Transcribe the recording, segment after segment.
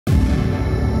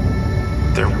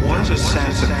was a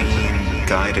sense of being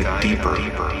guided deeper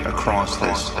across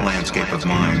this landscape of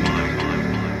mind.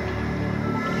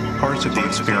 Parts of the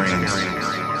experience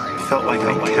felt like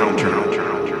an encounter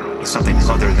with something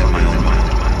other than my own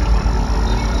mind.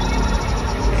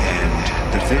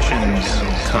 And the visions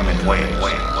come in waves,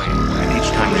 and each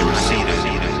time they receded,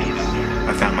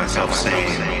 I found myself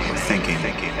saying, thinking,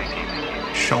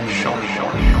 show me, show me,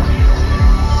 show me.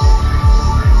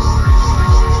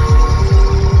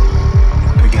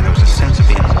 Again, there was a sense of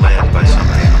being led by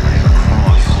something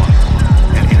across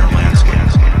an inner landscape.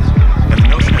 And the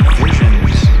notion of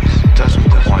visions doesn't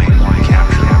quite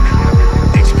capture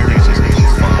the experience isn't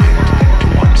confined to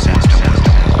one sense to one.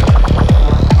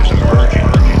 There's a merging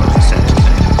of the senses.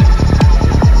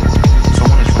 So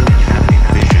one is really having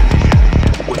a vision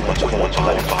with what's going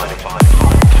on in the body.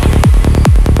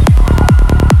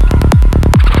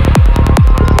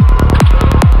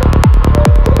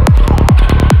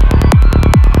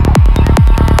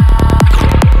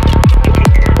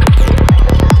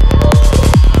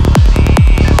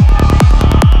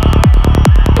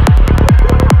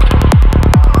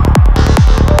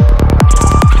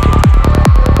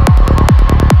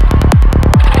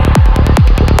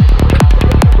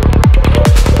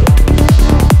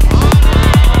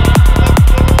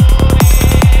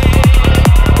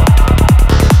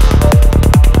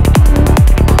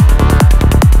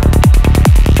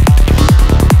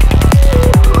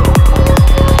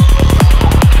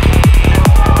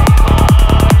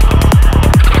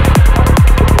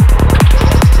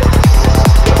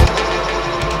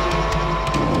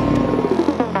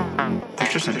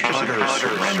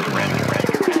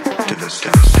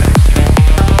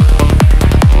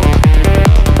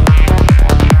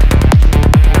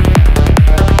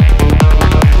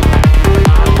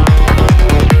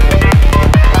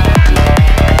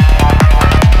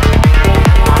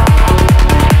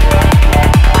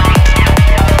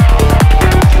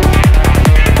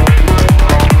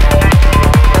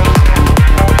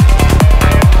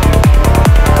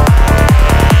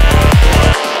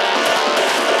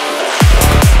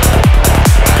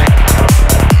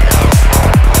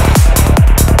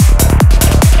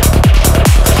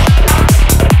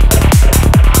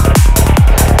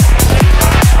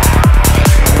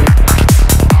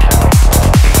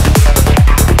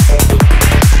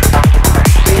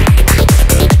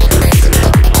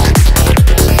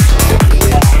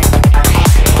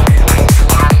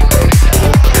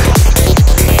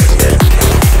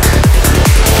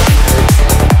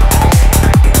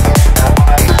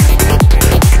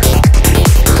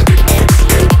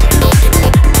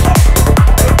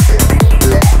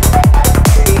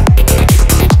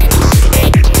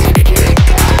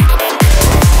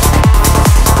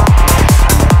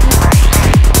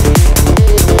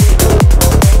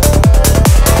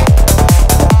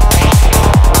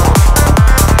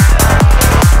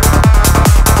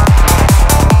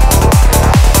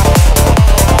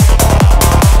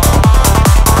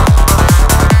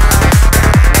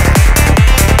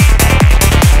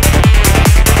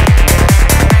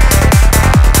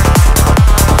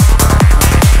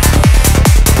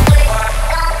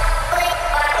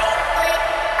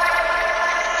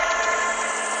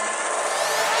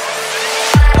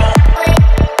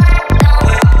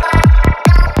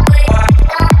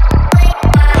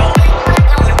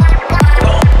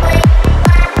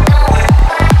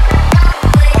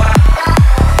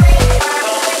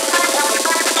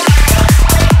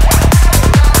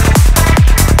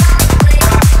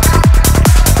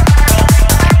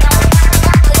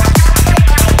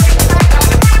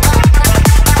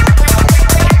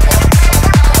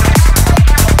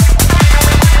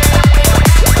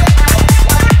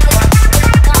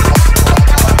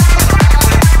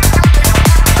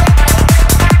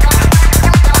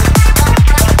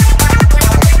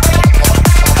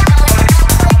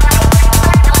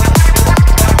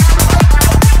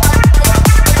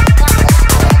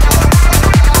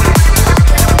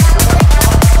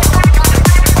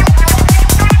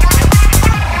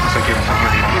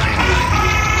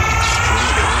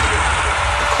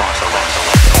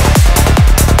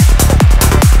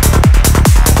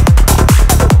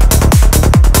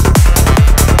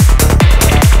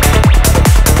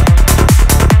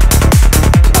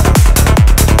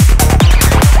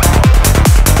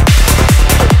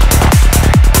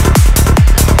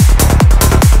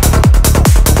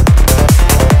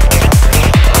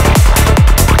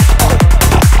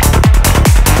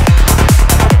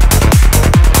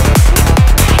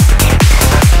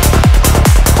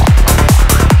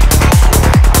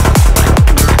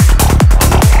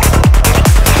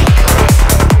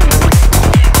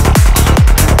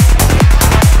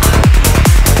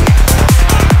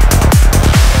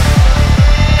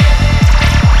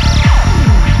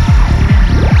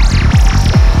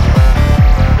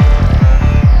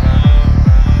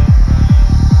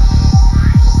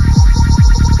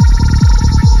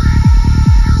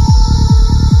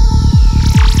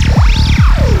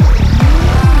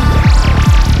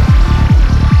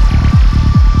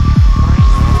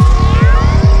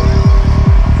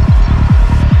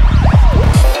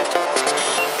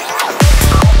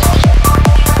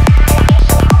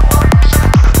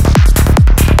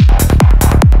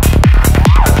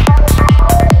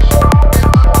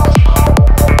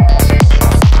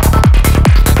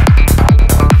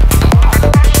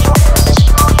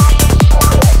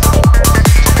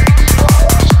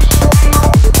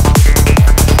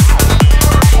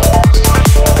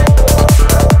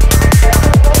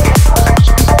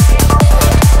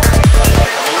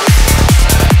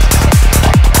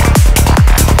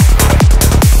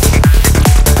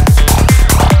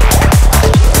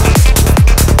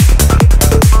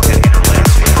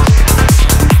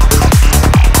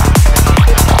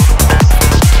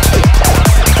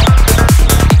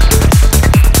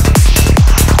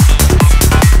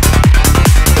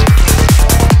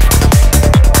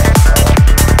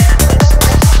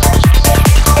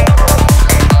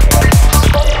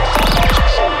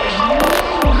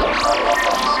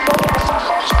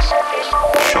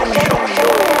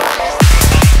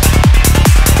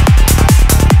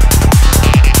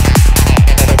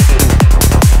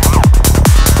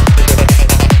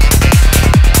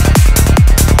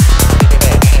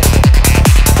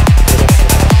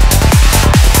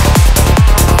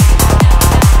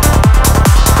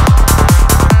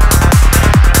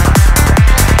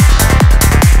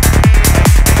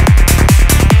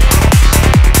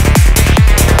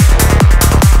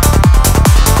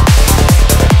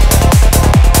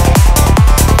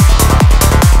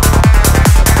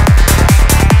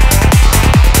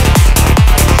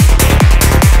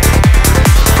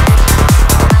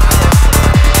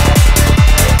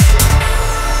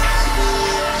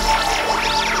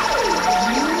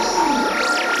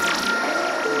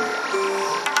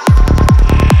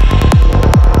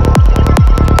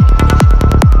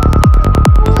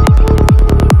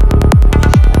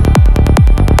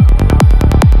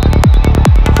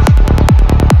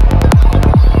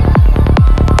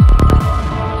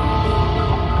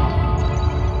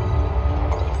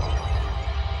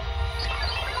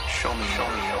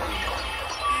 real.